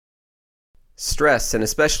Stress, and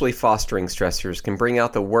especially fostering stressors, can bring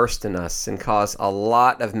out the worst in us and cause a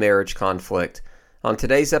lot of marriage conflict. On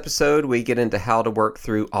today's episode, we get into how to work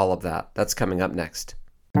through all of that. That's coming up next.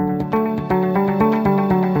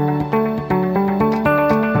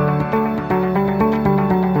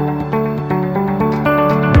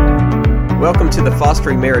 Welcome to the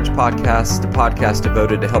Fostering Marriage Podcast, a podcast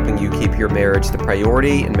devoted to helping you keep your marriage the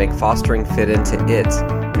priority and make fostering fit into it,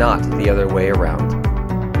 not the other way around.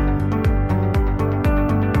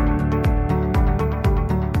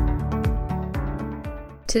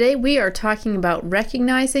 Today we are talking about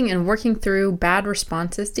recognizing and working through bad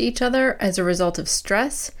responses to each other as a result of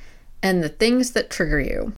stress and the things that trigger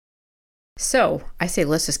you. So, I say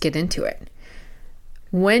let's just get into it.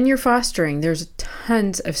 When you're fostering, there's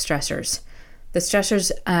tons of stressors. The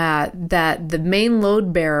stressors that the main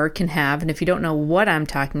load bearer can have, and if you don't know what I'm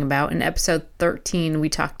talking about, in episode 13 we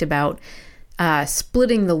talked about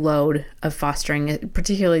splitting the load of fostering,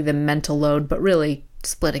 particularly the mental load, but really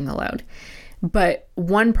splitting the load. But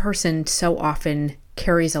one person so often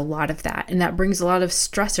carries a lot of that, and that brings a lot of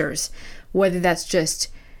stressors, whether that's just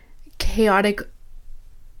chaotic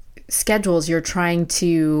schedules you're trying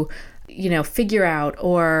to, figure out,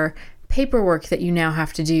 or paperwork that you now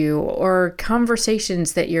have to do, or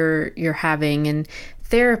conversations that you're having, and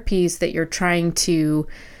therapies that you're trying to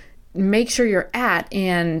make sure you're at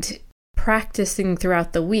and practicing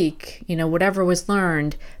throughout the week, whatever was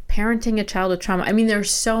learned, parenting a child with trauma. I mean,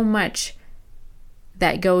 there's so much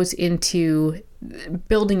that goes into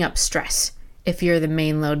building up stress if you're the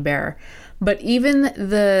main load bearer. But even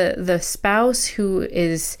the spouse who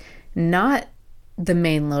is not the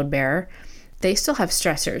main load bearer, they still have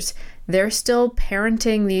stressors. They're still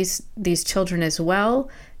parenting these children as well.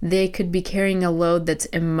 They could be carrying a load that's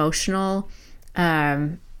emotional,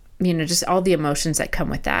 just all the emotions that come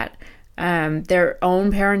with that. Their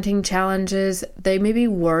own parenting challenges. They may be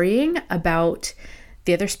worrying about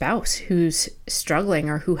the other spouse who's struggling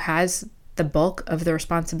or who has the bulk of the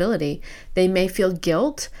responsibility. They may feel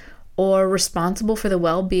guilt or responsible for the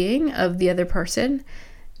well-being of the other person.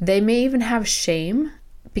 They may even have shame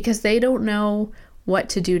because they don't know what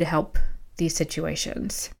to do to help these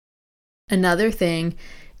situations. Another thing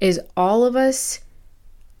is all of us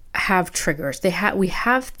have triggers. We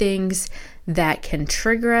have things that can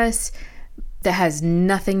trigger us that has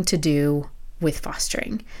nothing to do with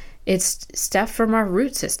fostering. It's stuff from our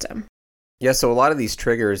root system. Yeah, so a lot of these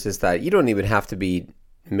triggers is that you don't even have to be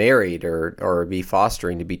married or be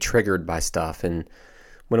fostering to be triggered by stuff. And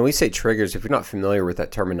when we say triggers, if you're not familiar with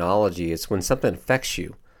that terminology, it's when something affects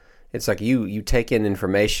you. It's like you take in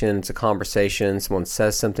information, it's a conversation, someone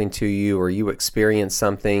says something to you, or you experience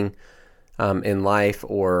something in life,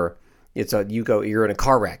 or you're in a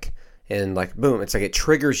car wreck, and like boom, it's like it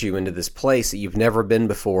triggers you into this place that you've never been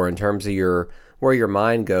before in terms of where your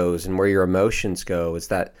mind goes and where your emotions go. Is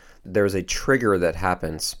that there's a trigger that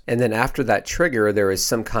happens. And then after that trigger, there is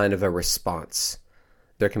some kind of a response.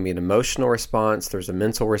 There can be an emotional response, there's a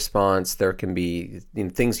mental response, there can be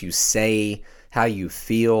things you say, how you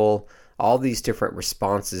feel, all these different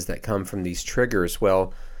responses that come from these triggers.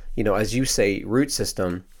 Well, as you say, root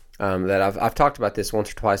system, that I've talked about this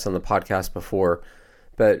once or twice on the podcast before,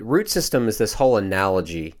 but root system is this whole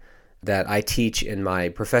analogy that I teach in my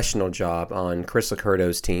professional job on Chris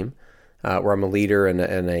Licurdo's team, where I'm a leader and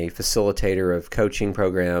a facilitator of coaching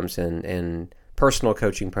programs and personal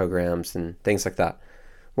coaching programs and things like that.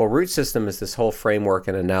 Well, root system is this whole framework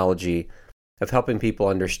and analogy of helping people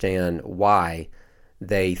understand why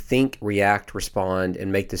they think, react, respond,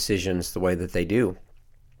 and make decisions the way that they do.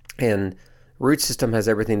 And root system has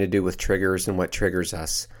everything to do with triggers and what triggers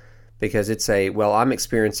us. Because it's I'm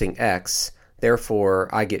experiencing X, therefore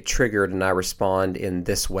I get triggered and I respond in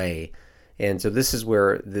this way. And so this is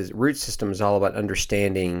where the root system is all about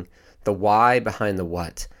understanding the why behind the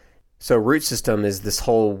what. So root system is this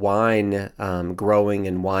whole wine growing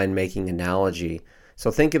and wine making analogy. So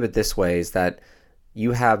think of it this way, is that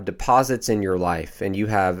you have deposits in your life, and you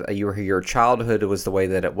have your childhood was the way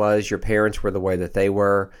that it was, your parents were the way that they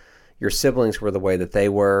were, your siblings were the way that they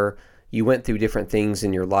were, you went through different things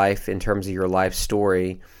in your life in terms of your life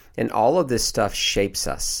story, and all of this stuff shapes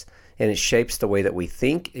us. And it shapes the way that we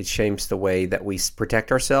think, it shapes the way that we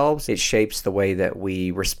protect ourselves, it shapes the way that we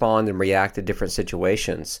respond and react to different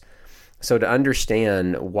situations. So to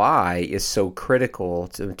understand why is so critical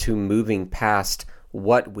to moving past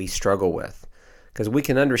what we struggle with. Because we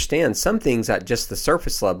can understand some things at just the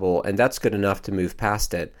surface level, and that's good enough to move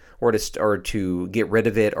past it, or to get rid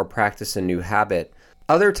of it or practice a new habit.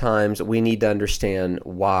 Other times we need to understand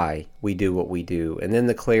why we do what we do, and then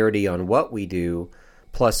the clarity on what we do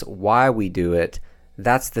plus why we do it,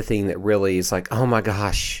 that's the thing that really is like, oh my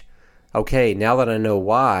gosh, okay, now that I know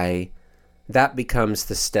why, that becomes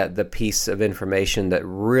the piece of information that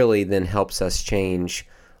really then helps us change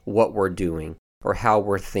what we're doing or how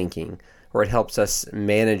we're thinking, or it helps us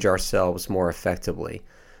manage ourselves more effectively.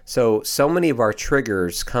 So many of our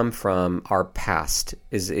triggers come from our past,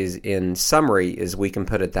 is in summary, is we can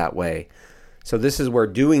put it that way. So this is where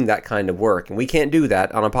doing that kind of work, and we can't do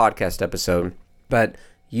that on a podcast episode, but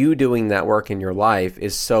you doing that work in your life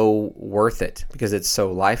is so worth it because it's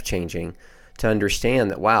so life-changing to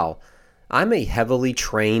understand that, wow, I'm a heavily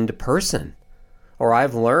trained person, or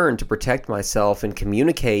I've learned to protect myself and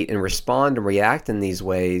communicate and respond and react in these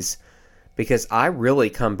ways because I really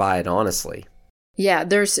come by it honestly. Yeah,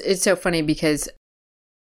 it's so funny because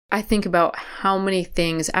I think about how many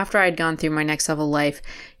things after I'd gone through my next level life,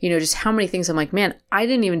 just how many things I'm like, man, I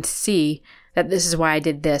didn't even see that this is why I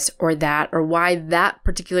did this or that, or why that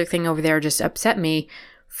particular thing over there just upset me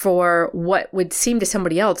for what would seem to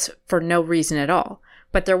somebody else for no reason at all.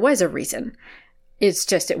 But there was a reason. It's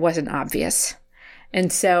just, it wasn't obvious.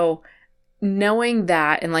 And so knowing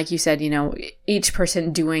that, and like you said, each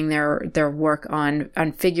person doing their work on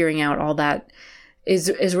figuring out all that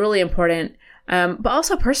is really important. But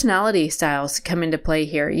also personality styles come into play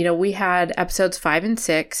here. We had episodes 5 and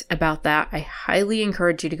 6 about that. I highly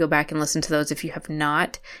encourage you to go back and listen to those if you have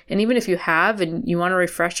not. And even if you have and you want a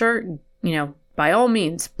refresher, by all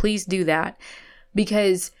means, please do that.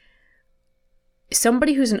 Because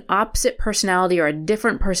somebody who's an opposite personality or a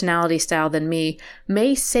different personality style than me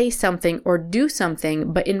may say something or do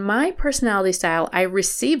something, but in my personality style, I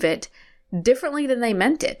receive it differently than they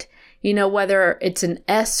meant it. Whether it's an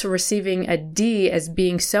S receiving a D as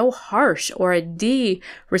being so harsh, or a D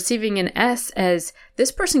receiving an S as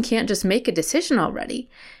this person can't just make a decision already.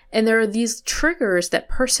 And there are these triggers that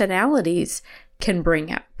personalities can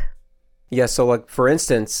bring up. Yeah, so like for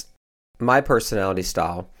instance, my personality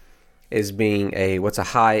style is being what's a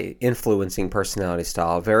high influencing personality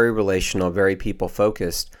style, very relational, very people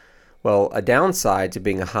focused. Well, a downside to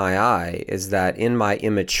being a high I is that in my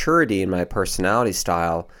immaturity in my personality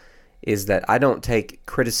style is that I don't take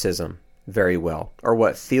criticism very well, or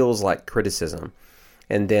what feels like criticism.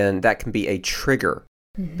 And then that can be a trigger,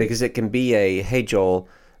 because it can be hey Joel,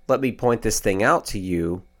 let me point this thing out to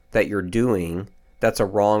you that you're doing that's a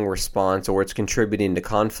wrong response, or it's contributing to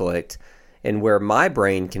conflict. And where my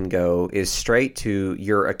brain can go is straight to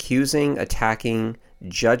you're accusing, attacking,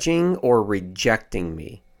 judging, or rejecting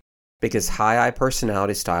me. Because high I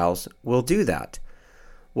personality styles will do that.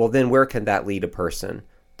 Well, then where can that lead a person?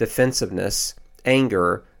 Defensiveness,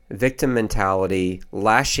 anger, victim mentality,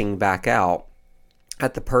 lashing back out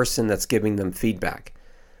at the person that's giving them feedback.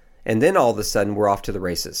 And then all of a sudden we're off to the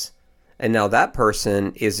races. And now that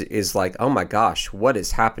person is like, oh my gosh, what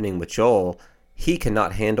is happening with Joel? He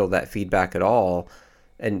cannot handle that feedback at all.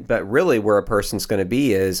 But really where a person's going to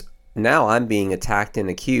be is, now I'm being attacked and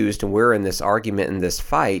accused, and we're in this argument and this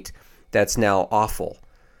fight that's now awful.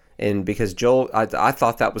 And because Joel, I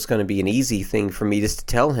thought that was going to be an easy thing for me just to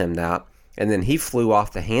tell him that. And then he flew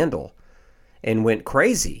off the handle and went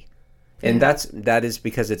crazy. And that is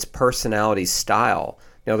because it's personality style.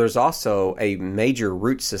 Now, there's also a major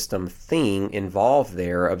root system thing involved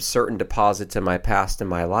there of certain deposits in my past and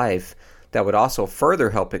my life that would also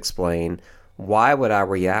further help explain why would I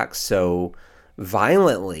react so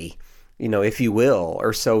violently, if you will,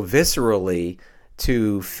 or so viscerally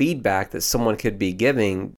to feedback that someone could be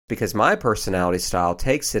giving, because my personality style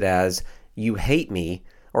takes it as you hate me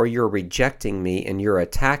or you're rejecting me and you're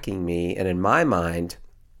attacking me. And in my mind,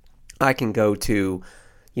 I can go to,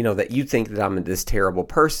 that you think that I'm this terrible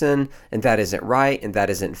person and that isn't right and that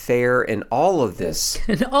isn't fair and all of this.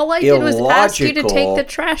 And all I did was ask you to take the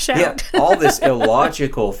trash out. Yeah, all this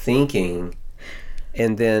illogical thinking.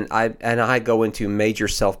 And then I go into major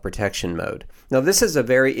self-protection mode. Now, this is a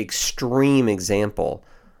very extreme example,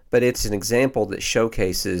 but it's an example that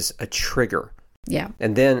showcases a trigger. Yeah.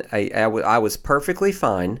 And then I was perfectly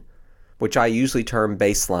fine, which I usually term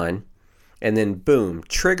baseline. And then, boom,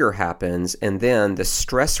 trigger happens. And then the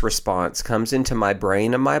stress response comes into my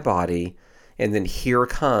brain and my body. And then here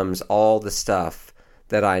comes all the stuff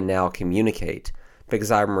that I now communicate, because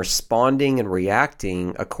I'm responding and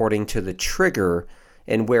reacting according to the trigger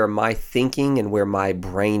and where my thinking and where my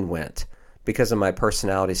brain went, because of my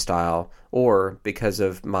personality style or because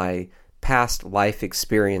of my past life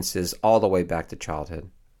experiences all the way back to childhood.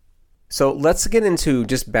 So let's get into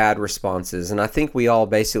just bad responses. And I think we all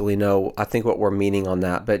basically know, what we're meaning on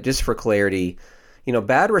that. But just for clarity,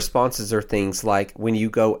 bad responses are things like when you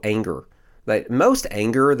go anger. Like most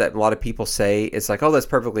anger that a lot of people say is like, oh, that's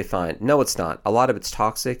perfectly fine. No, it's not. A lot of it's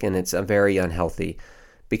toxic and it's very unhealthy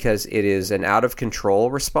because it is an out of control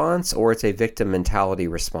response or it's a victim mentality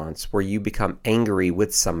response where you become angry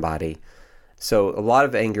with somebody. So a lot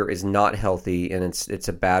of anger is not healthy and it's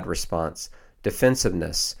a bad response.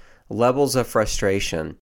 Defensiveness, levels of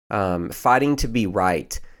frustration, fighting to be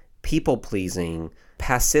right, people pleasing,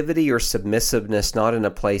 passivity or submissiveness, not in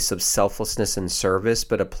a place of selflessness and service,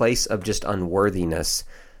 but a place of just unworthiness.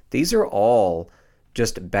 These are all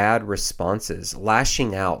just bad responses.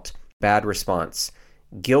 Lashing out, bad response.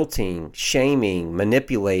 Guilting, shaming,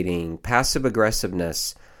 manipulating, passive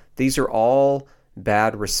aggressiveness. These are all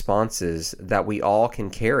bad responses that we all can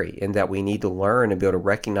carry and that we need to learn and be able to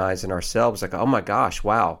recognize in ourselves. Like, oh my gosh,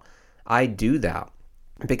 wow, I do that.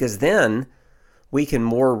 Because then we can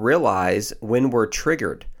more realize when we're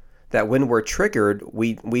triggered, that when we're triggered,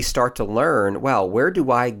 we start to learn, wow, where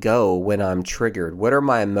do I go when I'm triggered? What are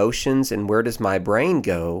my emotions and where does my brain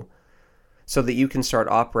go? So that you can start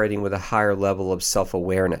operating with a higher level of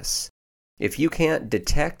self-awareness. If you can't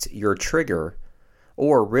detect your trigger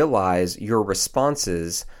or realize your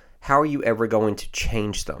responses, how are you ever going to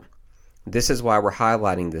change them? This is why we're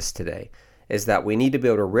highlighting this today, is that we need to be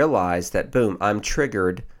able to realize that, boom, I'm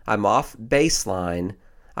triggered, I'm off baseline,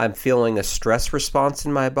 I'm feeling a stress response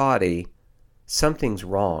in my body, something's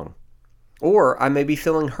wrong. Or I may be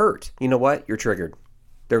feeling hurt. You know what? You're triggered.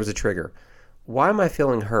 There was a trigger. Why am I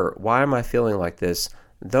feeling hurt? Why am I feeling like this?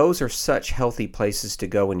 Those are such healthy places to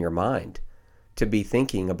go in your mind, to be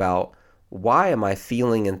thinking about, why am I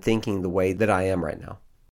feeling and thinking the way that I am right now?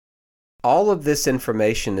 All of this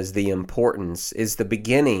information is the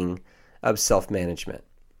beginning of self-management.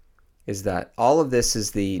 Is that all of this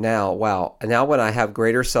is now when I have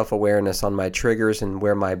greater self-awareness on my triggers and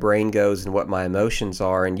where my brain goes and what my emotions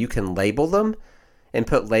are, and you can label them and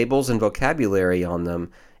put labels and vocabulary on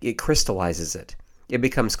them, it crystallizes it. It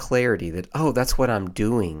becomes clarity that, oh, that's what I'm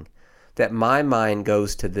doing, that my mind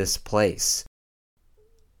goes to this place.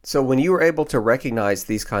 So when you are able to recognize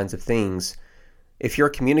these kinds of things, if you're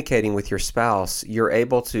communicating with your spouse, you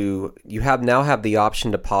now have the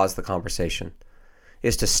option to pause the conversation,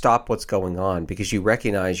 is to stop what's going on because you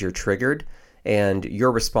recognize you're triggered and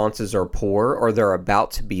your responses are poor or they're about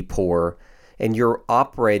to be poor and you're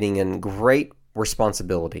operating in great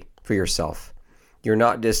responsibility for yourself. You're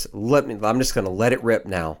not just, I'm just going to let it rip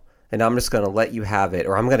now and I'm just going to let you have it,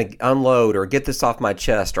 or I'm going to unload or get this off my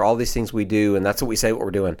chest, or all these things we do, and that's what we say what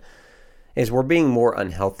we're doing, is we're being more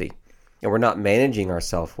unhealthy and we're not managing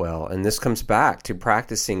ourselves well. And this comes back to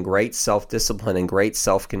practicing great self-discipline and great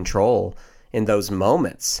self-control in those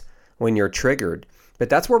moments when you're triggered. But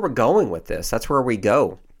that's where we're going with this. That's where we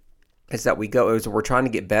go. Is that we're trying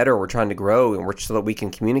to get better, we're trying to grow, and so that we can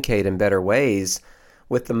communicate in better ways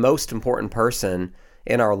with the most important person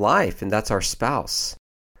in our life, and that's our spouse.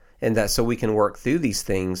 And that so we can work through these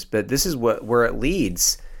things. But this is where it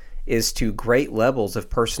leads, is to great levels of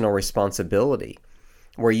personal responsibility,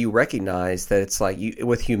 where you recognize that it's like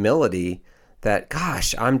with humility that,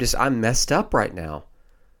 gosh, I'm messed up right now.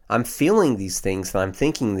 I'm feeling these things and I'm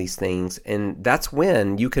thinking these things. And that's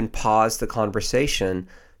when you can pause the conversation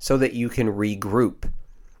so that you can regroup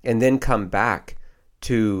and then come back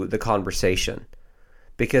to the conversation.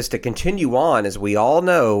 Because to continue on, as we all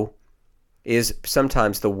know, is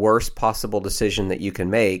sometimes the worst possible decision that you can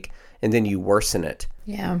make, and then you worsen it.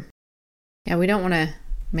 Yeah, we don't want to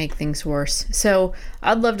make things worse. So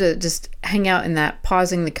I'd love to just hang out in that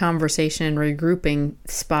pausing the conversation and regrouping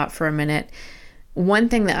spot for a minute. One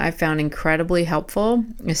thing that I found incredibly helpful,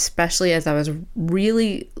 especially as I was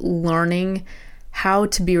really learning how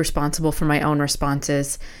to be responsible for my own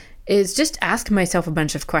responses, is just ask myself a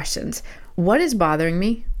bunch of questions. What is bothering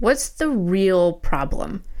me? What's the real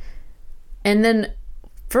problem? And then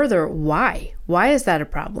further, why? Why is that a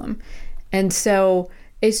problem? And so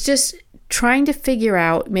it's just trying to figure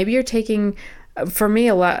out, maybe you're taking, for me,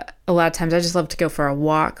 a lot of times I just love to go for a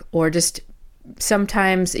walk, or just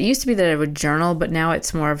sometimes, it used to be that I would journal, but now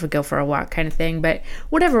it's more of a go for a walk kind of thing. But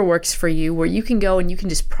whatever works for you, where you can go and you can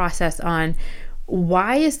just process on,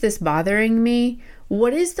 why is this bothering me?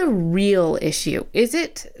 What is the real issue? Is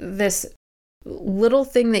it this little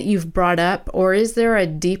thing that you've brought up, or is there a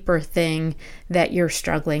deeper thing that you're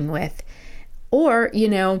struggling with? Or,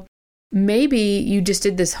 maybe you just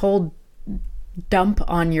did this whole dump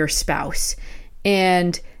on your spouse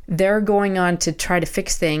and they're going on to try to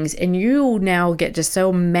fix things, and you now get just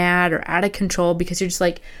so mad or out of control because you're just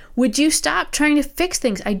like, would you stop trying to fix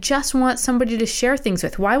things? I just want somebody to share things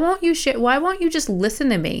with. Why won't you share? Why won't you just listen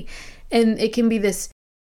to me? And it can be this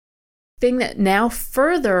thing that now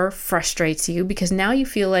further frustrates you, because now you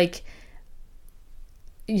feel like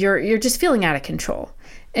you're just feeling out of control.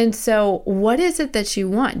 And so what is it that you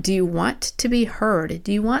want? Do you want to be heard?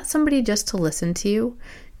 Do you want somebody just to listen to you?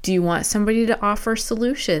 Do you want somebody to offer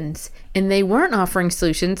solutions? And they weren't offering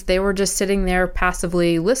solutions. They were just sitting there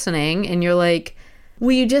passively listening. And you're like,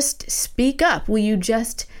 will you just speak up? Will you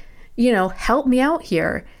just, help me out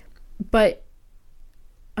here? But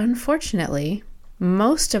unfortunately,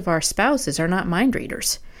 most of our spouses are not mind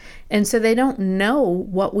readers. And so they don't know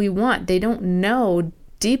what we want. They don't know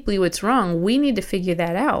deeply what's wrong. We need to figure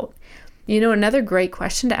that out. Another great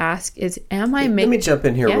question to ask is, am I making... Let me jump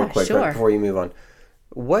in here real quick sure. before you move on.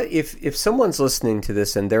 What if someone's listening to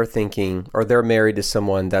this and they're thinking, or they're married to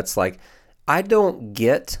someone that's like, I don't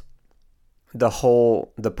get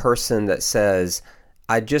the person that says,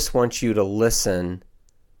 I just want you to listen,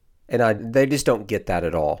 and they just don't get that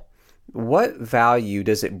at all. What value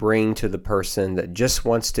does it bring to the person that just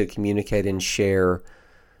wants to communicate and share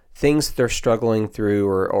things that they're struggling through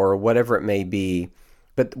or whatever it may be,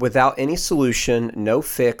 but without any solution, no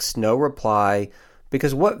fix, no reply?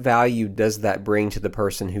 Because what value does that bring to the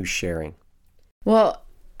person who's sharing? Well,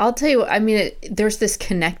 I'll tell you, there's this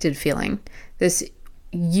connected feeling. This,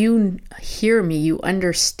 you hear me, you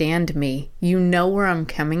understand me, you know where I'm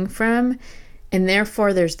coming from, and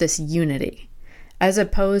therefore there's this unity. As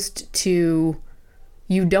opposed to,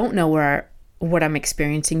 you don't know what I'm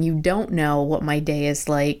experiencing, you don't know what my day is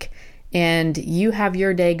like, and you have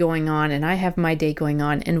your day going on, and I have my day going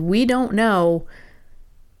on, and we don't know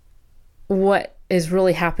what is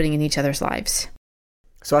really happening in each other's lives.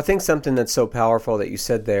 So I think something that's so powerful that you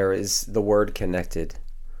said there is the word connected.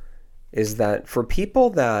 Is that for people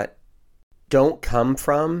that don't come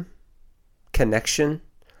from connection,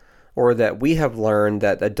 or that we have learned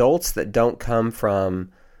that adults that don't come from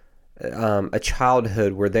a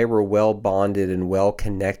childhood where they were well bonded and well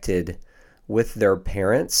connected with their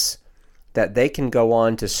parents, that they can go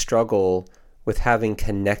on to struggle with having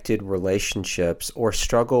connected relationships, or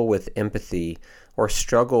struggle with empathy, or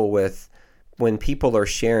struggle with when people are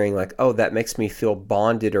sharing like, oh, that makes me feel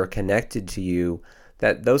bonded or connected to you,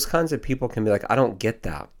 that those kinds of people can be like, I don't get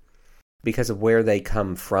that, because of where they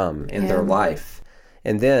come from in their life.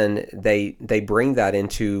 And then they bring that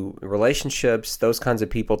into relationships. Those kinds of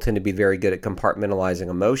people tend to be very good at compartmentalizing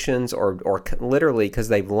emotions, or literally because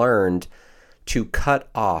they've learned to cut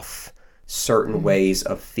off certain ways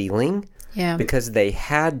of feeling, because they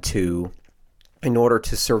had to in order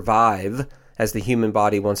to survive as the human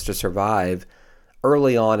body wants to survive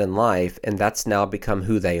early on in life, and that's now become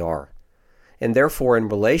who they are. And therefore in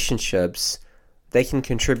relationships, they can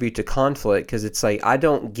contribute to conflict, because it's like, I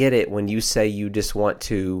don't get it when you say you just want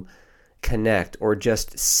to connect or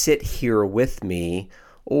just sit here with me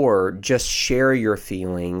or just share your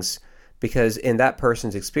feelings, because in that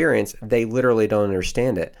person's experience, they literally don't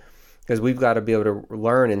understand it. Because we've got to be able to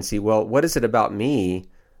learn and see, well, what is it about me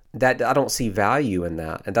that I don't see value in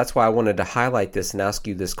that? And that's why I wanted to highlight this and ask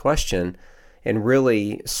you this question and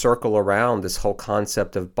really circle around this whole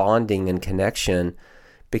concept of bonding and connection,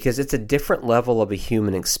 because it's a different level of a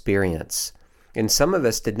human experience. And some of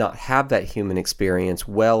us did not have that human experience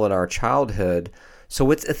well in our childhood.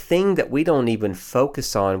 So it's a thing that we don't even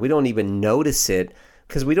focus on. We don't even notice it,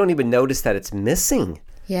 because we don't even notice that it's missing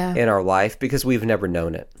in our life, because we've never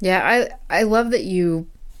known it. Yeah, I love that you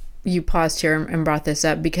paused here and brought this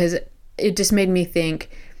up, because it just made me think,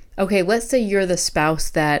 okay, let's say you're the spouse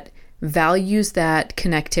that values that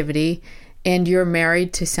connectivity, and you're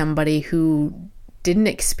married to somebody who didn't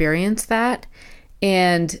experience that,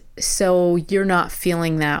 and so you're not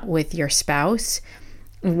feeling that with your spouse.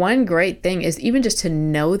 One great thing is even just to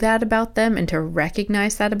know that about them and to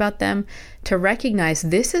recognize that about them, to recognize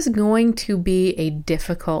this is going to be a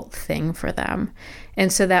difficult thing for them.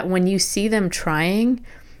 And so that when you see them trying,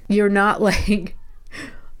 you're not like,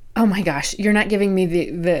 oh my gosh, you're not giving me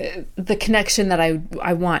the connection that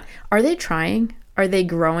I want. Are they trying? Are they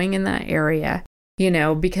growing in that area?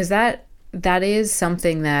 Because that is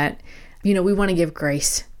something that, we want to give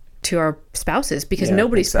grace to our spouses, because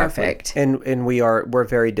nobody's perfect. And we're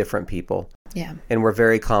very different people. Yeah. And we're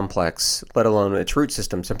very complex, let alone its root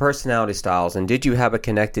systems and personality styles. And did you have a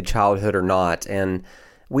connected childhood or not? And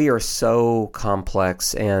we are so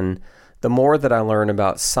complex. And the more that I learn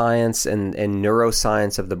about science and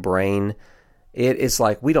neuroscience of the brain, it is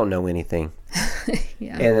like we don't know anything.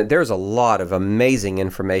 And there's a lot of amazing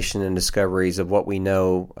information and discoveries of what we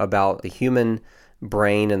know about the human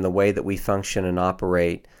brain and the way that we function and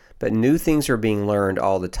operate. But new things are being learned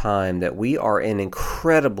all the time, that we are an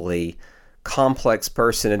incredibly complex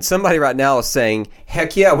person. And somebody right now is saying,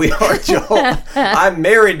 heck yeah, we are, Joel. I'm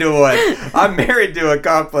married to one. I'm married to a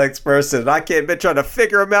complex person. I can't been trying to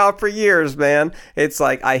figure them out for years, man. It's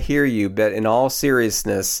like, I hear you, but in all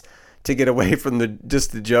seriousness, to get away from the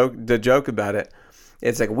joke about it,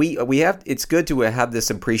 it's like we have, it's good to have this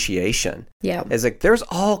appreciation. Yeah. It's like there's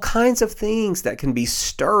all kinds of things that can be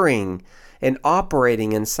stirring and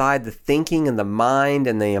operating inside the thinking and the mind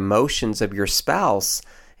and the emotions of your spouse.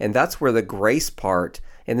 And that's where the grace part,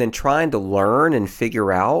 and then trying to learn and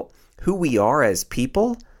figure out who we are as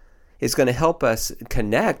people, is going to help us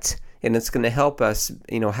connect, and it's going to help us,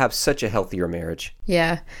 have such a healthier marriage.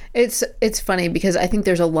 Yeah. It's funny because I think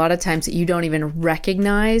there's a lot of times that you don't even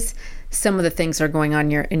recognize some of the things that are going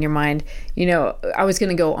on in your mind. I was going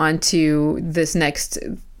to go on to this next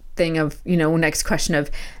thing of, next question of,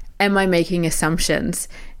 am I making assumptions?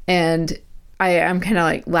 And I'm kind of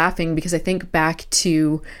like laughing because I think back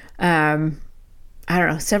to,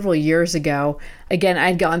 several years ago. Again,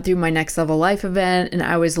 I'd gone through my Next Level Life event, and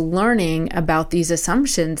I was learning about these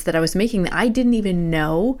assumptions that I was making that I didn't even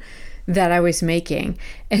know that I was making.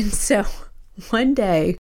 And so one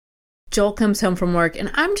day, Joel comes home from work,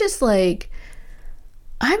 and I'm just like,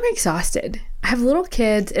 I'm exhausted. I have little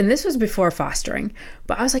kids, and this was before fostering,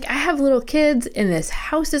 but I was like, I have little kids, and this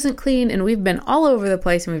house isn't clean, and we've been all over the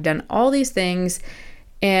place, and we've done all these things,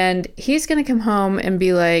 and he's going to come home and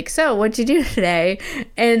be like, so what'd you do today?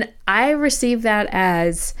 And I received that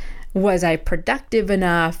as, was I productive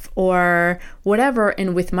enough or whatever?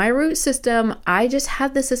 And with my root system, I just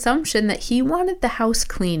had this assumption that he wanted the house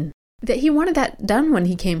clean, that he wanted that done when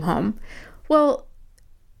he came home. Well,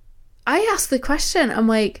 I asked the question, I'm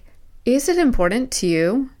like, is it important to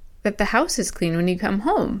you that the house is clean when you come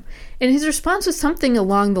home? And his response was something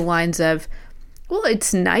along the lines of, well,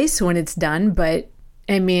 it's nice when it's done, but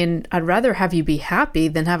I mean, I'd rather have you be happy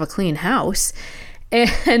than have a clean house.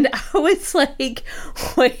 And I was like,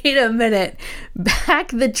 wait a minute, back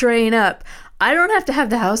the train up. I don't have to have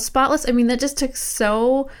the house spotless. I mean, that just took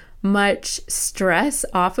so much stress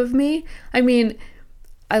off of me. I mean,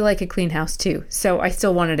 I like a clean house too, so I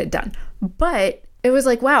still wanted it done. But it was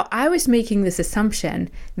like, wow, I was making this assumption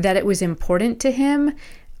that it was important to him,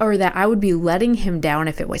 or that I would be letting him down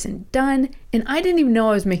if it wasn't done. And I didn't even know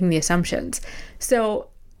I was making the assumptions. So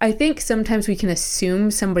I think sometimes we can assume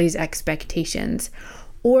somebody's expectations,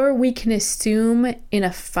 or we can assume in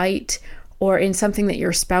a fight or in something that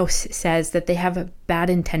your spouse says that they have bad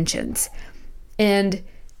intentions. And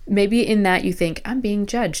maybe in that you think, I'm being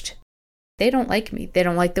judged. They don't like me. They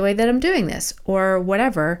don't like the way that I'm doing this or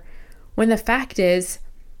whatever. When the fact is,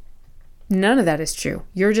 none of that is true.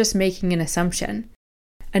 You're just making an assumption.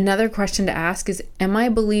 Another question to ask is, am I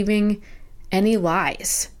believing any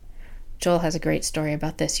lies? Joel has a great story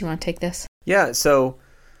about this. You want to take this? Yeah. So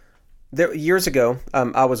years ago,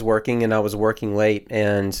 I was working late,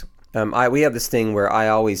 and we have this thing where I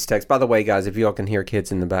always text. By the way, guys, if you all can hear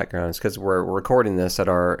kids in the background, it's because we're recording this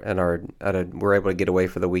we're able to get away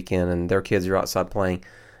for the weekend, and their kids are outside playing,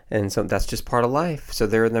 and so that's just part of life. So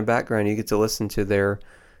they're in the background. You get to listen to their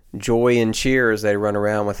joy and cheer as they run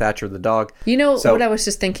around with Thatcher the dog. What I was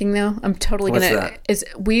just thinking though? I'm totally is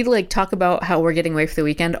we talk about how we're getting away for the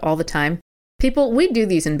weekend all the time. People, we do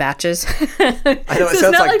these in batches. I know, it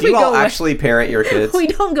sounds like, do you all actually parent your kids? We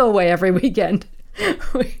don't go away every weekend.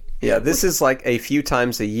 Yeah, this is like a few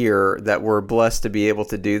times a year that we're blessed to be able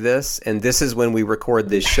to do this, and this is when we record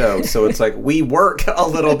this show. So it's like we work a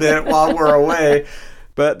little bit while we're away.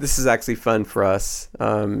 But this is actually fun for us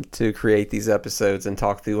to create these episodes and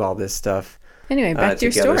talk through all this stuff. Anyway, back to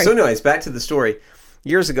your together. story. So anyways, back to the story.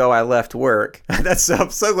 Years ago, I left work. I'm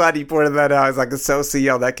so glad you pointed that out. I was like, so see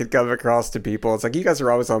how that could come across to people. It's like, you guys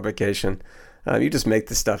are always on vacation. You just make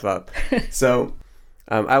this stuff up. So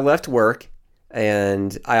I left work,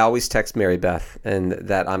 and I always text Mary Beth and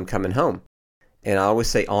that I'm coming home. And I always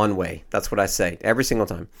say on way. That's what I say every single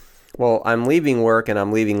time. Well, I'm leaving work, and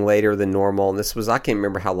I'm leaving later than normal. And this was, I can't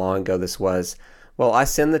remember how long ago this was. Well, I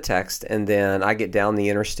send the text, and then I get down the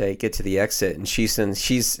interstate, get to the exit, and she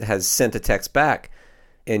has sent a text back.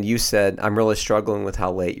 And you said, I'm really struggling with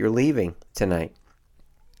how late you're leaving tonight.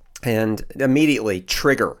 And immediately,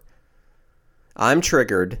 trigger. I'm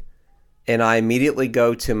triggered, and I immediately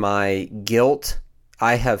go to my guilt,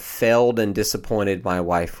 I have failed and disappointed my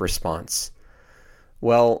wife response.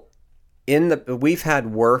 Well, we've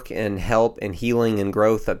had work and help and healing and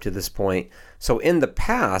growth up to this point. So in the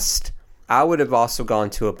past, I would have also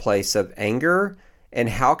gone to a place of anger and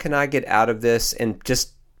how can I get out of this and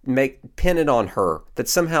just pin it on her, that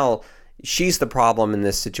somehow she's the problem in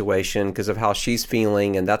this situation because of how she's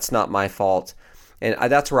feeling, and that's not my fault. And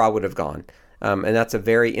that's where I would have gone. And that's a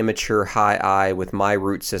very immature, high I with my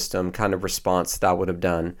root system kind of response that I would have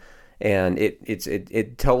done. And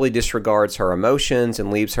it totally disregards her emotions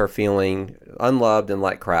and leaves her feeling unloved and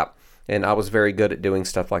like crap. And I was very good at doing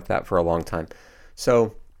stuff like that for a long time.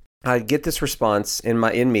 So I get this response in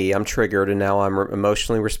me. I'm triggered, and now I'm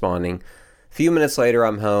emotionally responding. A few minutes later,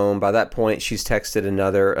 I'm home. By that point, she's texted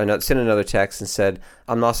sent another text and said,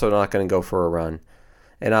 "I'm also not going to go for a run."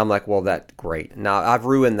 And I'm like, well, that's great. Now I've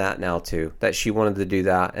ruined that now too. That she wanted to do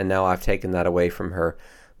that, and now I've taken that away from her.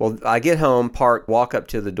 Well, I get home, park, walk up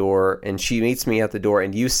to the door, and she meets me at the door.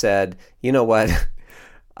 And you said, "You know what?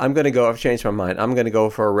 I'm going to go. I've changed my mind. I'm going to go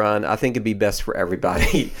for a run. I think it'd be best for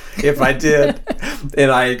everybody if I did." And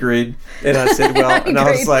I agreed. And I said, well, and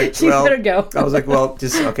I was like, well, better go. I was like, well,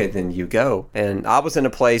 just, okay, then you go. And I was in a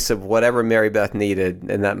place of whatever Mary Beth needed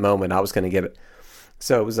in that moment, I was going to give it.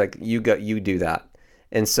 So it was like, you go, you do that.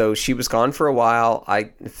 And so she was gone for a while.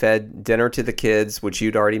 I fed dinner to the kids, which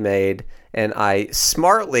you'd already made. And I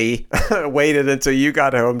smartly waited until you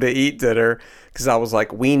got home to eat dinner, because I was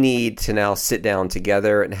like, we need to now sit down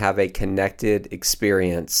together and have a connected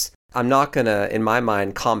experience. I'm not going to, in my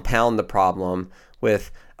mind, compound the problem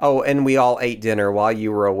with, oh, and we all ate dinner while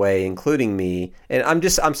you were away, including me. And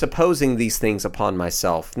I'm supposing these things upon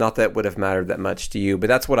myself. Not that it would have mattered that much to you, but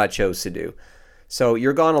that's what I chose to do. So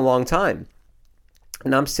you're gone a long time.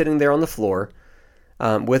 And I'm sitting there on the floor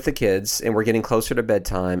with the kids, and we're getting closer to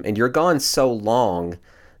bedtime. And you're gone so long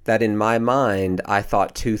that in my mind, I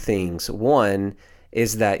thought two things. One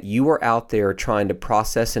is that you were out there trying to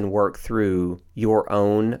process and work through your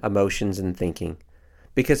own emotions and thinking.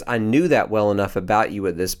 Because I knew that well enough about you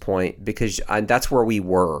at this point, because that's where we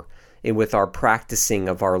were with our practicing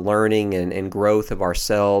of our learning and growth of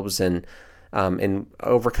ourselves and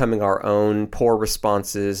overcoming our own poor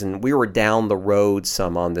responses. And we were down the road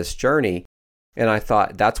some on this journey. And I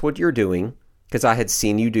thought, that's what you're doing, because I had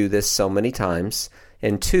seen you do this so many times.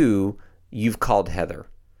 And two, you've called Heather.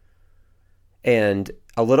 And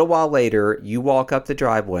a little while later, you walk up the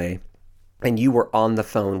driveway and you were on the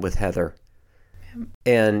phone with Heather.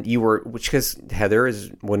 And you were, because Heather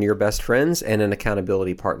is one of your best friends and an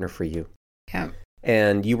accountability partner for you. Yeah.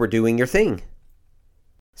 And you were doing your thing.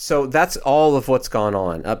 So that's all of what's gone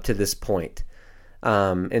on up to this point.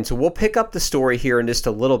 And so we'll pick up the story here in just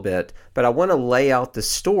a little bit, but I want to lay out the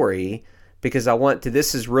story because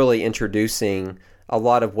this is really introducing a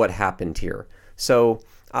lot of what happened here. So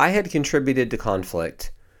I had contributed to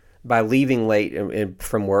conflict by leaving late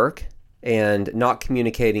from work and not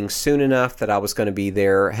communicating soon enough that I was going to be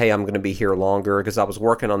there. Hey, I'm going to be here longer, because I was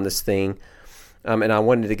working on this thing. And I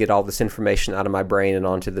wanted to get all this information out of my brain and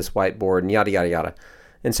onto this whiteboard and yada, yada, yada.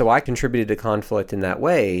 And so I contributed to conflict in that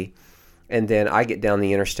way. And then I get down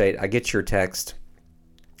the interstate, I get your text,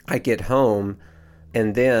 I get home,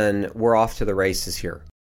 and then we're off to the races here.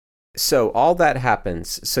 So all that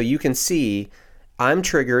happens. So you can see I'm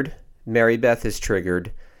triggered, Mary Beth is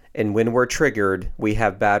triggered, and when we're triggered, we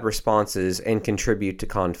have bad responses and contribute to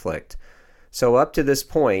conflict. So up to this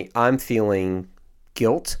point, I'm feeling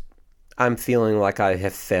guilt. I'm feeling like I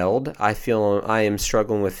have failed. I am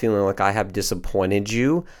struggling with feeling like I have disappointed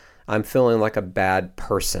you. I'm feeling like a bad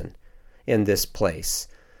person in this place.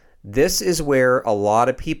 This is where a lot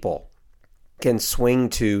of people can swing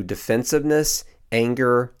to defensiveness,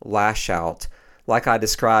 anger, lash out, like I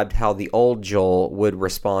described how the old Joel would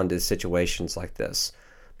respond to situations like this.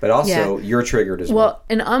 But also, you're triggered as well. Well,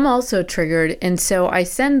 and I'm also triggered. And so I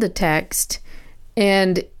send the text,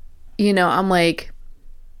 and, I'm like,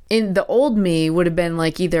 in the old me would have been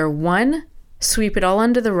like either one, sweep it all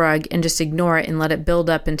under the rug and just ignore it and let it build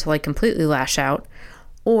up until I completely lash out.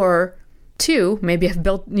 Or two, maybe I've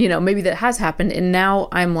built, maybe that has happened and now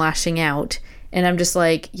I'm lashing out and I'm just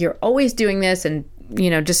like, you're always doing this and,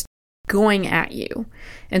 just going at you.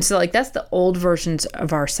 And so like, that's the old versions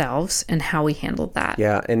of ourselves and how we handled that.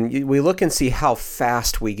 Yeah. And we look and see how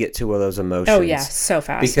fast we get to those emotions. Oh yeah. So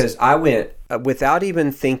fast. Because I went without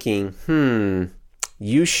even thinking,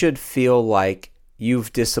 you should feel like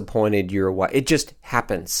you've disappointed your wife. It just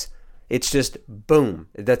happens. It's just boom.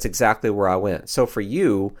 That's exactly where I went. So for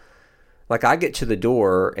you, like I get to the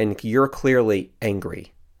door and you're clearly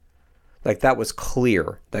angry. Like that was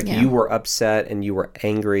clear. Like you were upset and you were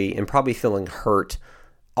angry and probably feeling hurt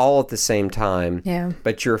all at the same time. Yeah.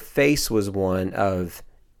 But your face was one of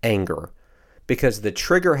anger because the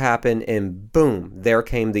trigger happened and boom, there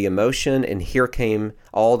came the emotion and here came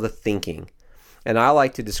all the thinking. And I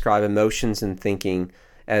like to describe emotions and thinking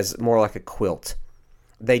as more like a quilt.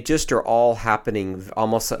 They just are all happening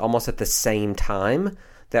almost at the same time,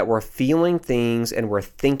 that we're feeling things and we're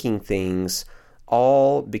thinking things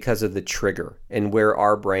all because of the trigger and where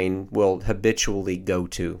our brain will habitually go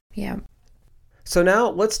to. Yeah. So now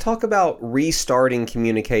let's talk about restarting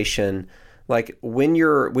communication. Like when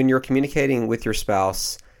you're communicating with your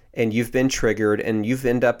spouse and you've been triggered and you've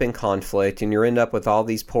end up in conflict and you end up with all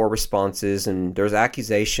these poor responses and there's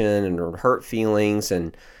accusation and hurt feelings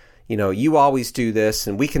and you always do this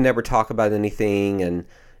and we can never talk about anything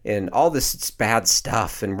and all this bad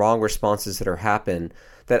stuff and wrong responses that are happen,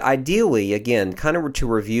 that ideally, again, kind of to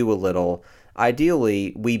review a little,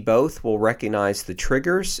 ideally, we both will recognize the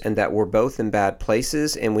triggers and that we're both in bad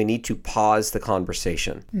places and we need to pause the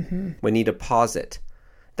conversation. Mm-hmm. We need to pause it.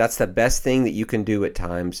 That's the best thing that you can do at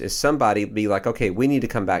times is somebody be like, okay, we need to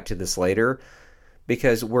come back to this later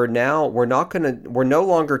because we're no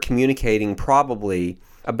longer communicating probably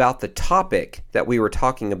about the topic that we were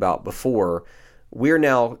talking about before. We're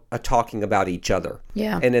now talking about each other.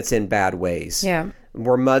 Yeah. And it's in bad ways. Yeah.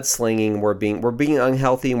 We're mudslinging, we're being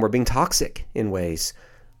unhealthy, and we're being toxic in ways.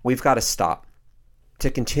 We've got to stop. To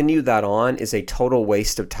continue that on is a total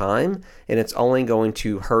waste of time, and it's only going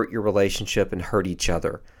to hurt your relationship and hurt each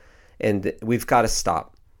other. And we've got to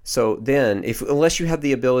stop. So then, unless you have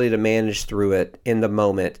the ability to manage through it in the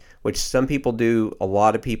moment, which some people do, a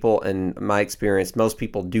lot of people, in my experience, most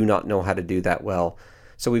people do not know how to do that well.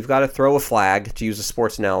 So we've got to throw a flag, to use a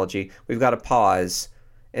sports analogy. We've got to pause,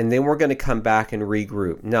 and then we're going to come back and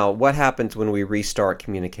regroup. Now, what happens when we restart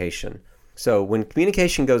communication? So when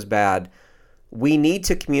communication goes bad, we need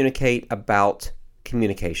to communicate about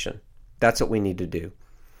communication. That's what we need to do.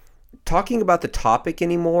 Talking about the topic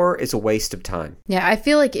anymore is a waste of time. Yeah, I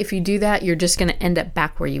feel like if you do that, you're just going to end up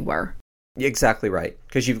back where you were. Exactly right,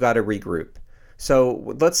 because you've got to regroup.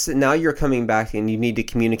 So now you're coming back and you need to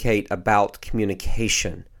communicate about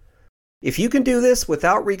communication. If you can do this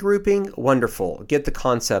without regrouping, wonderful. Get the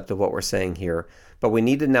concept of what we're saying here. But we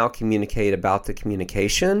need to now communicate about the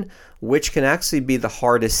communication, which can actually be the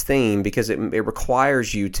hardest thing because it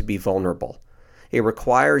requires you to be vulnerable. It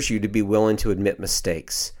requires you to be willing to admit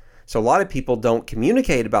mistakes. So a lot of people don't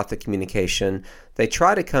communicate about the communication. They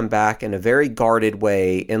try to come back in a very guarded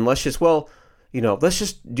way and let's just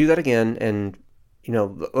do that again and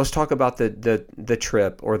let's talk about the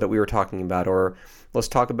trip or that we were talking about, or let's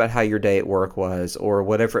talk about how your day at work was, or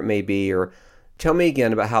whatever it may be, or tell me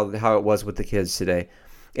again about how it was with the kids today.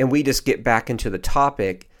 And we just get back into the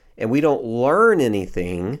topic and we don't learn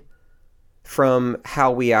anything from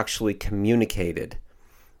how we actually communicated.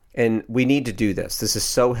 And we need to do this. This is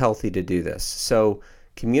so healthy to do this. So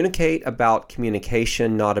communicate about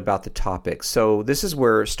communication, not about the topic. So this is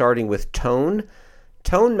where, starting with tone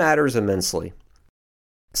matters immensely.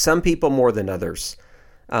 Some people more than others.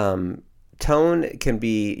 Tone can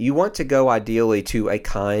be, you want to go ideally to a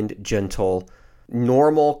kind, gentle,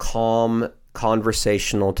 normal, calm,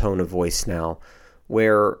 conversational tone of voice now,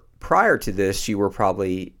 where prior to this you were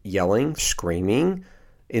probably yelling, screaming,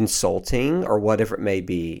 insulting, or whatever it may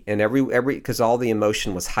be, and every because all the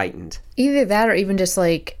emotion was heightened. Either that or even just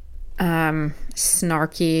like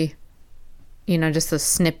snarky, just those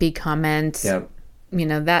snippy comments. Yeah.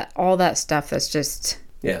 That all that stuff that's just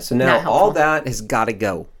so now all that has got to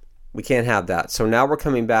go. We can't have that. So now we're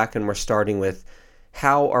coming back and we're starting with,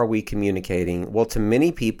 how are we communicating? Well, to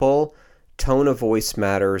many people, tone of voice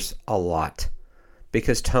matters a lot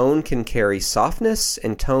because tone can carry softness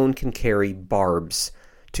and tone can carry barbs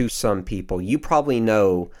to some people. You probably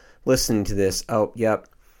know, listening to this, oh, yep,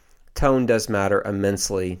 tone does matter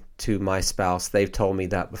immensely to my spouse. They've told me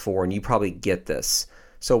that before, and you probably get this.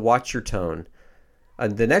 So watch your tone.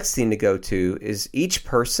 The next thing to go to is each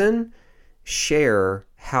person share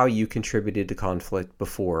how you contributed to conflict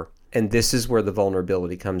before. And this is where the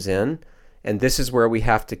vulnerability comes in. And this is where we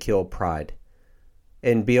have to kill pride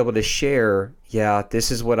and be able to share, this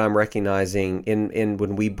is what I'm recognizing in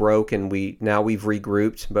when we broke and we've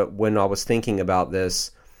regrouped. But when I was thinking about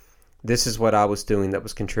this is what I was doing that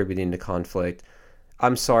was contributing to conflict.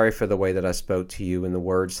 I'm sorry for the way that I spoke to you and the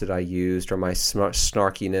words that I used, or my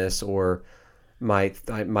snarkiness, or my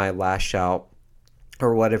lash out,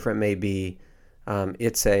 or whatever it may be.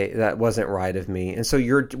 That wasn't right of me. And so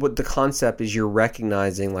what the concept is, you're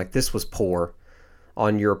recognizing like this was poor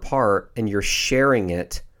on your part, and you're sharing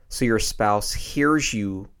it so your spouse hears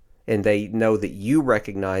you and they know that you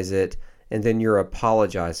recognize it, and then you're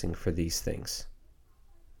apologizing for these things.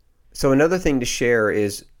 So another thing to share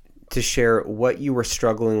is to share what you were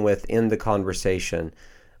struggling with in the conversation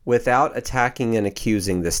without attacking and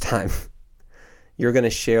accusing this time. You're going to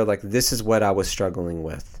share like, this is what I was struggling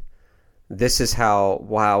with. This is how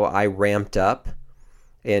I ramped up.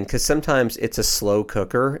 And because sometimes it's a slow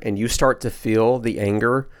cooker and you start to feel the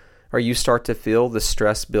anger or you start to feel the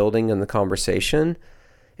stress building in the conversation,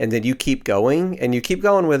 and then you keep going and you keep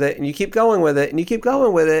going with it and you keep going with it and you keep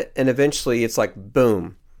going with it, and eventually it's like,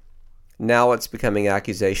 boom, now it's becoming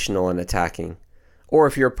accusational and attacking. Or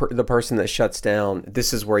if you're the person that shuts down,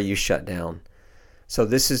 this is where you shut down. So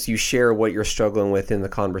this is, you share what you're struggling with in the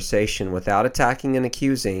conversation without attacking and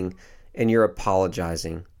accusing, and you're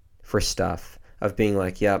apologizing for stuff of being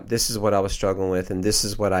like, yeah, this is what I was struggling with and this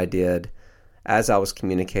is what I did as I was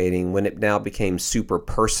communicating. When it now became super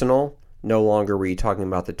personal, no longer were you talking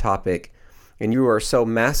about the topic, and you are so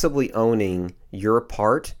massively owning your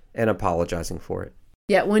part and apologizing for it.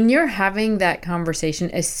 Yeah, when you're having that conversation,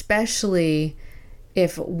 especially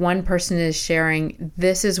if one person is sharing,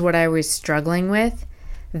 this is what I was struggling with,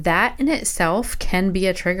 that in itself can be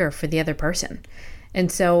a trigger for the other person. And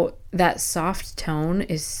so that soft tone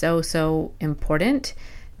is so important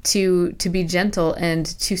to be gentle and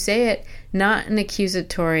to say it not in an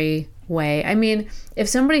accusatory way. I mean, if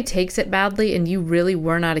somebody takes it badly and you really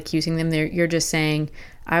were not accusing them, you're just saying,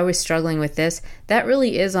 I was struggling with this, that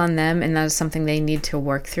really is on them, and that is something they need to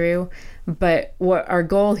work through. But what our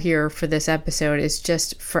goal here for this episode is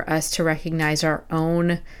just for us to recognize our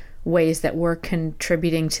own ways that we're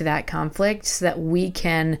contributing to that conflict so that we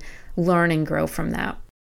can learn and grow from that.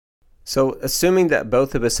 So assuming that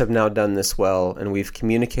both of us have now done this well and we've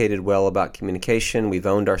communicated well about communication, we've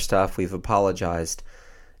owned our stuff, we've apologized,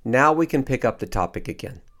 now we can pick up the topic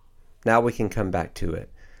again. Now we can come back to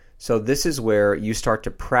it. So this is where you start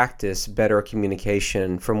to practice better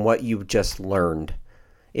communication from what you've just learned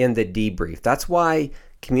in the debrief. That's why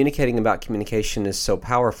communicating about communication is so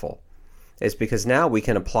powerful. Is because now we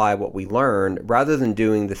can apply what we learned rather than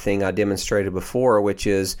doing the thing I demonstrated before, which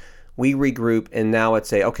is we regroup and now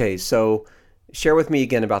it's okay, so share with me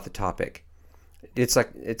again about the topic. It's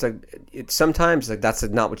sometimes like that's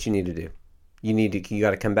not what you need to do. You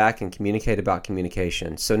got to come back and communicate about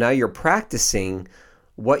communication. So now you're practicing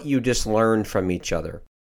what you just learned from each other.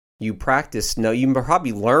 You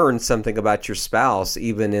probably learned something about your spouse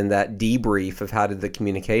even in that debrief of how did the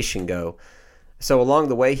communication go. So along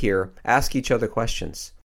the way here, ask each other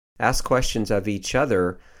questions. Ask questions of each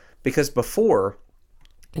other, because before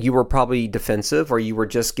you were probably defensive or you were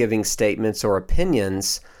just giving statements or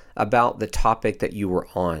opinions about the topic that you were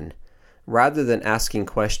on, rather than asking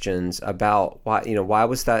questions about why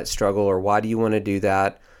was that struggle, or why do you want to do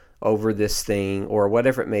that over this thing, or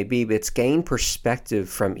whatever it may be. But it's gain perspective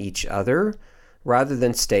from each other rather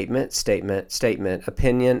than statement,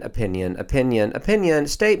 opinion,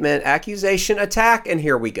 statement, accusation, attack, and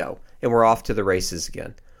here we go. And we're off to the races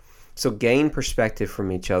again. So gain perspective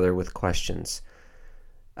from each other with questions.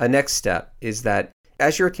 A next step is that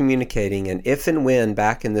as you're communicating, and if and when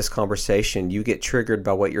back in this conversation you get triggered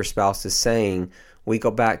by what your spouse is saying, we go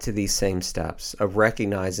back to these same steps of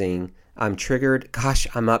recognizing, I'm triggered, gosh,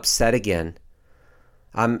 I'm upset again.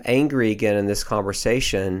 I'm angry again in this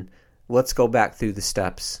conversation. Let's go back through the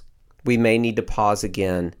steps. We may need to pause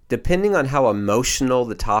again, depending on how emotional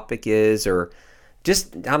the topic is, or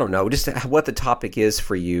just what the topic is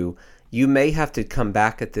for you. You may have to come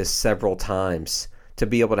back at this several times to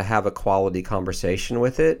be able to have a quality conversation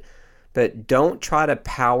with it. But don't try to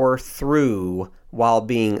power through while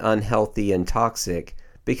being unhealthy and toxic,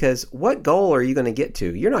 because what goal are you going to get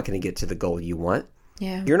to? You're not going to get to the goal you want.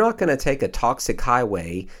 Yeah. You're not going to take a toxic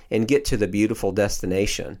highway and get to the beautiful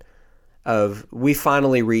destination of, we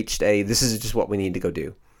finally reached this is just what we need to go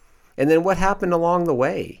do. And then what happened along the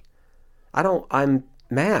way? I'm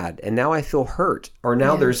mad and now I feel hurt, or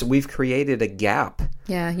now we've created a gap.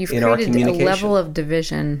 Yeah, you've in created a level of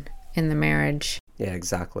division in the marriage. Yeah,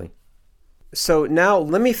 exactly. So now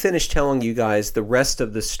let me finish telling you guys the rest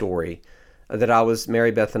of the story that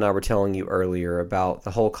Mary Beth and I were telling you earlier about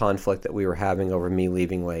the whole conflict that we were having over me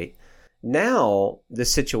leaving late. Now the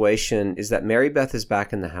situation is that Mary Beth is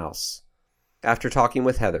back in the house. After talking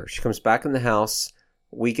with Heather, she comes back in the house.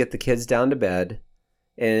 We get the kids down to bed.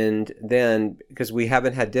 And then, because we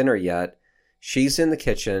haven't had dinner yet, she's in the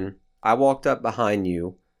kitchen. I walked up behind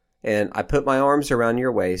you and I put my arms around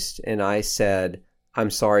your waist and I said,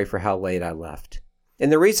 I'm sorry for how late I left.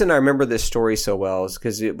 And the reason I remember this story so well is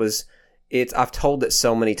because I've told it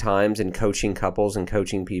so many times in coaching couples and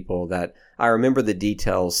coaching people that I remember the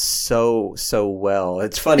details so well.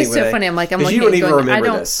 It's funny. It's so funny. I'm looking you don't even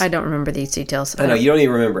remember this. I don't remember these details. I know you don't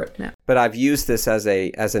even remember it. No. But I've used this as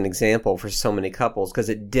an example for so many couples because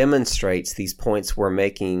it demonstrates these points we're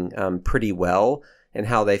making pretty well and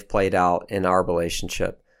how they've played out in our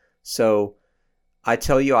relationship. So I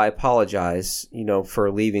tell you I apologize, for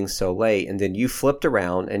leaving so late, and then you flipped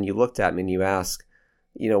around and you looked at me and you asked,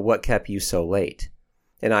 what kept you so late?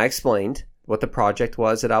 And I explained what the project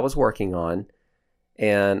was that I was working on.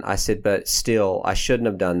 And I said, but still, I shouldn't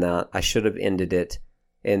have done that. I should have ended it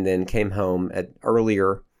and then came home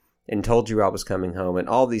earlier and told you I was coming home and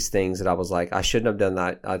all these things that I was like, I shouldn't have done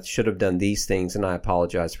that. I should have done these things, and I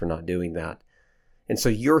apologize for not doing that. And so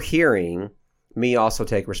you're hearing me also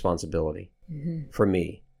take responsibility for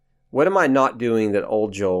me. What am I not doing that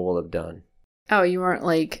old Joel will have done? Oh, you weren't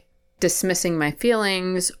like dismissing my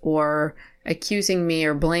feelings or accusing me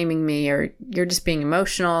or blaming me, or you're just being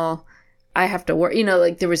emotional. I have to work,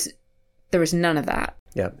 like there was none of that.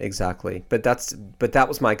 Yeah, exactly. But that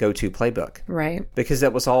was my go-to playbook. Right. Because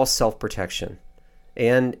that was all self-protection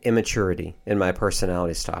and immaturity in my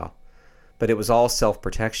personality style. But it was all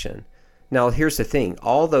self-protection. Now, here's the thing.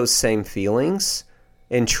 All those same feelings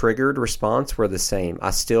and triggered response were the same.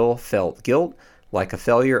 I still felt guilt, like a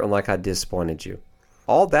failure, and like I disappointed you.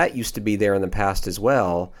 All that used to be there in the past as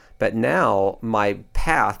well, but now my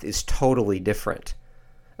path is totally different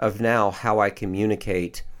of now how I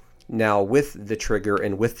communicate now with the trigger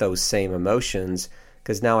and with those same emotions,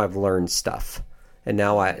 because now I've learned stuff. And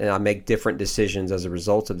now I make different decisions as a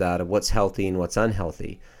result of that, of what's healthy and what's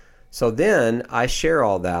unhealthy. So then I share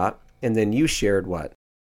all that, and then you shared what?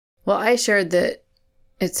 Well, I shared that.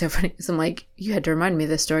 It's so funny because I'm like, you had to remind me of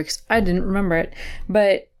this story because I didn't remember it.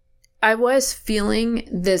 But I was feeling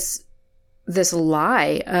this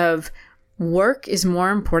lie of work is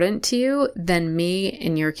more important to you than me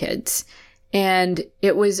and your kids. And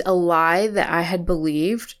it was a lie that I had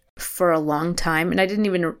believed for a long time. And I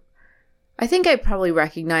think I probably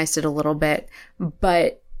recognized it a little bit.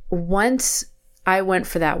 But once I went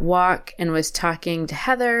for that walk and was talking to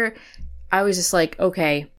Heather, I was just like,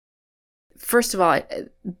 okay, first of all,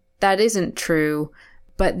 that isn't true.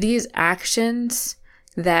 But these actions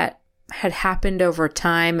that had happened over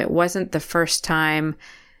time, it wasn't the first time,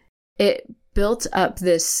 it built up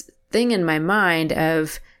this thing in my mind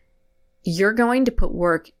of, you're going to put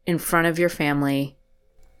work in front of your family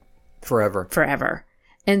forever.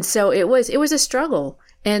 And so it was a struggle.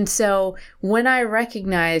 And so when I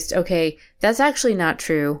recognized, okay, that's actually not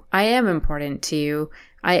true. I am important to you.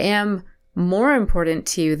 I am more important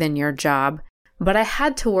to you than your job. But I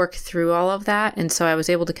had to work through all of that. And so I was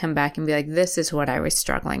able to come back and be like, this is what I was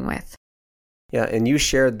struggling with. Yeah, and you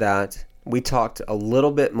shared that. We talked a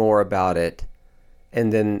little bit more about it.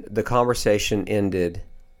 And then the conversation ended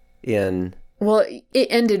in... Well, it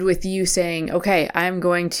ended with you saying, okay, I'm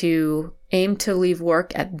going to aim to leave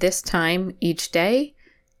work at this time each day.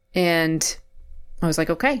 And I was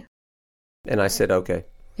like, okay. And I said, okay.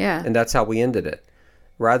 Yeah. And that's how we ended it.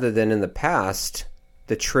 Rather than in the past,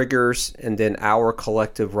 the triggers and then our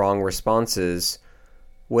collective wrong responses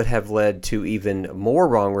would have led to even more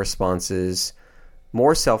wrong responses,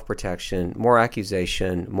 more self-protection, more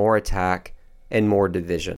accusation, more attack, and more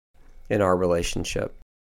division in our relationship.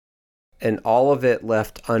 And all of it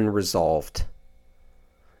left unresolved.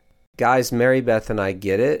 Guys, Mary Beth and I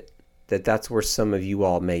get it, that's where some of you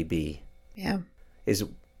all may be. Yeah. Is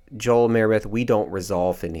Joel and Mary Beth, we don't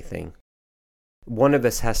resolve anything. One of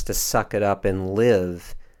us has to suck it up and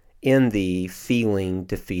live in the feeling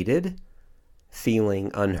defeated,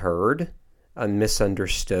 feeling unheard,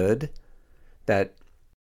 misunderstood, that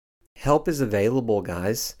help is available,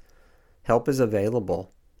 guys. Help is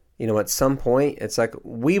available. At some point, it's like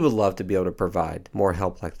we would love to be able to provide more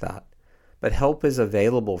help like that. But help is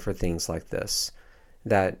available for things like this.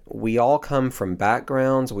 That we all come from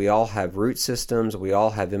backgrounds, we all have root systems, we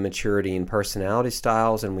all have immaturity and personality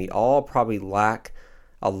styles, and we all probably lack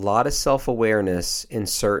a lot of self-awareness in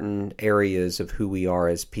certain areas of who we are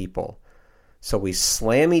as people. So we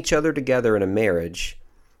slam each other together in a marriage,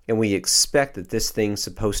 and we expect that this thing's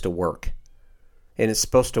supposed to work. And it's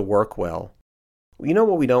supposed to work well.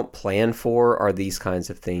 What we don't plan for are these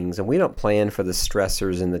kinds of things, and we don't plan for the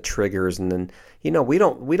stressors and the triggers, and then we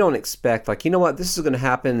don't expect this is going to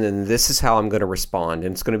happen and this is how I'm going to respond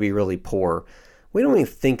and it's going to be really poor. We don't even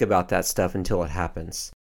think about that stuff until it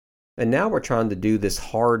happens. And now we're trying to do this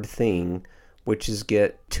hard thing, which is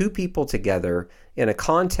get two people together in a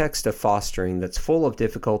context of fostering that's full of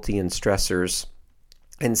difficulty and stressors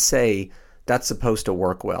and say that's supposed to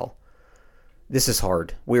work well. This is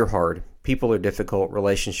hard. We're hard. People are difficult.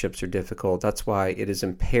 Relationships are difficult. That's why it is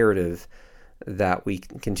imperative that we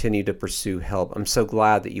continue to pursue help. I'm so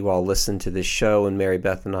glad that you all listen to this show, and Mary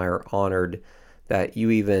Beth and I are honored that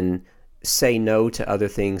you even say no to other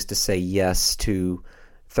things to say yes to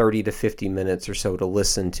 30 to 50 minutes or so to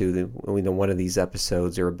listen to one of these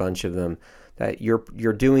episodes or a bunch of them, that you're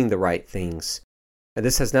doing the right things. And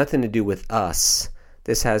this has nothing to do with us.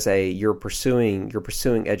 This has you're pursuing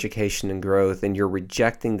education and growth, and you're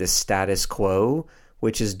rejecting the status quo,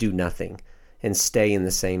 which is do nothing. and stay in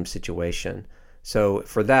the same situation. So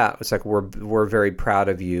for that, it's like we're very proud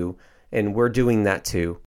of you, and we're doing that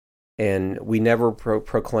too. And we never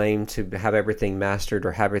proclaim to have everything mastered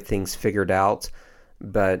or have everything figured out,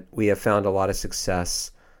 but we have found a lot of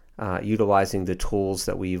success utilizing the tools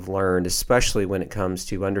that we've learned, especially when it comes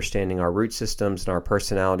to understanding our root systems and our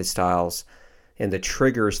personality styles and the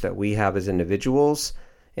triggers that we have as individuals,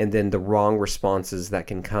 and then the wrong responses that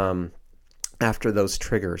can come after those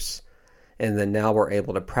triggers. And then now we're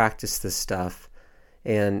able to practice this stuff.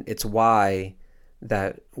 And it's why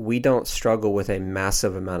that we don't struggle with a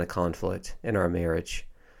massive amount of conflict in our marriage.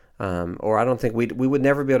 Or I don't think we would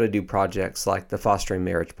never be able to do projects like the Fostering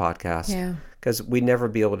Marriage podcast, because we'd never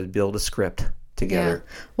be able to build a script together.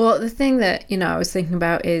 Yeah. Well, the thing that, I was thinking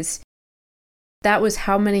about is that was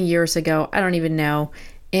how many years ago? I don't even know.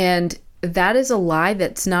 And that is a lie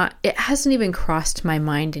it hasn't even crossed my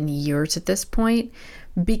mind in years at this point,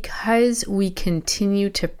 because we continue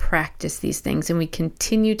to practice these things and we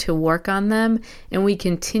continue to work on them and we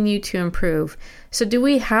continue to improve. So do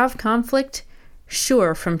we have conflict?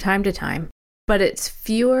 Sure, from time to time, but it's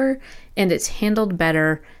fewer and it's handled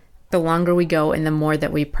better the longer we go and the more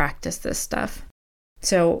that we practice this stuff.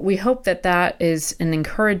 So we hope that is an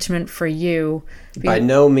encouragement for you. By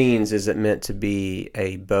no means is it meant to be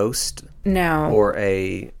a boast. No. Or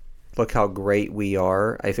a look how great we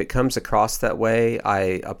are. If it comes across that way,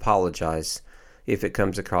 I apologize if it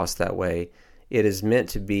comes across that way. It is meant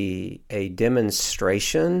to be a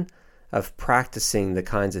demonstration of practicing the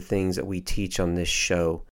kinds of things that we teach on this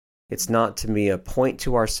show. It's not to be a point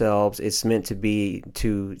to ourselves. It's meant to be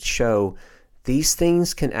to show these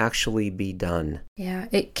things can actually be done. Yeah,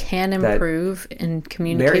 it can improve and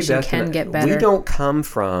communication can get better. We don't come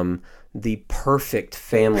from the perfect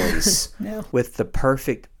families no. with the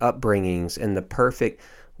perfect upbringings and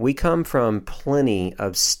we come from plenty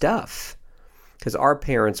of stuff. Because our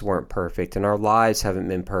parents weren't perfect and our lives haven't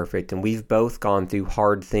been perfect, and we've both gone through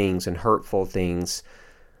hard things and hurtful things,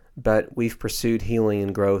 but we've pursued healing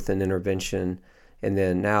and growth and intervention, and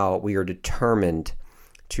then now we are determined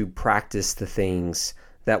to practice the things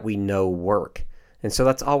that we know work. And so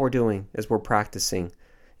that's all we're doing, is we're practicing.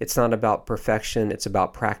 It's not about perfection, it's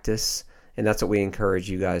about practice, and that's what we encourage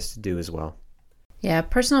you guys to do as well. Yeah,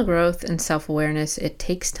 personal growth and self-awareness, it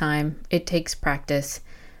takes time, it takes practice,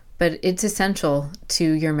 but it's essential to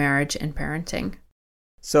your marriage and parenting.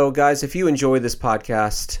 So guys, if you enjoy this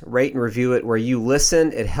podcast, rate and review it where you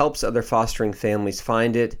listen. It helps other fostering families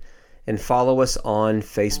find it. And follow us on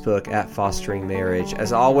Facebook at Fostering Marriage.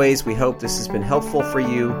 As always, we hope this has been helpful for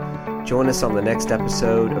you. Join us on the next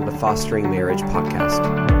episode of the Fostering Marriage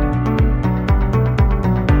podcast.